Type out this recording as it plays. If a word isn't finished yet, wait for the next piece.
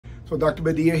So Dr.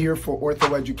 Badia here for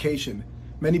Ortho Education.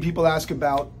 Many people ask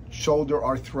about shoulder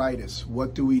arthritis.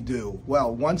 What do we do?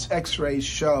 Well, once x-rays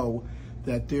show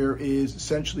that there is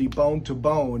essentially bone to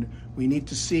bone, we need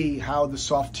to see how the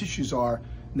soft tissues are,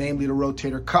 namely the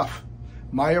rotator cuff.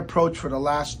 My approach for the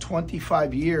last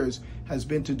 25 years has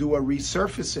been to do a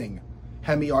resurfacing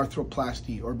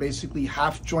hemiarthroplasty, or basically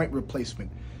half joint replacement.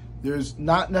 There's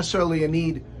not necessarily a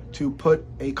need to put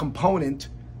a component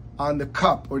on the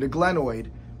cup or the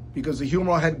glenoid because the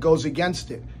humeral head goes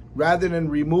against it. Rather than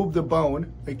remove the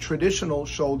bone, a traditional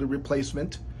shoulder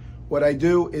replacement, what I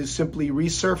do is simply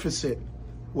resurface it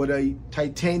with a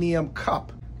titanium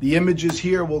cup. The images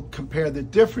here will compare the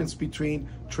difference between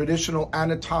traditional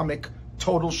anatomic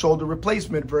total shoulder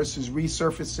replacement versus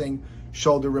resurfacing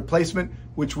shoulder replacement,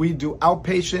 which we do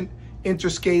outpatient,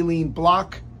 interscalene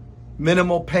block,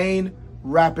 minimal pain,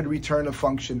 rapid return of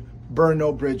function, burn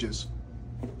no bridges.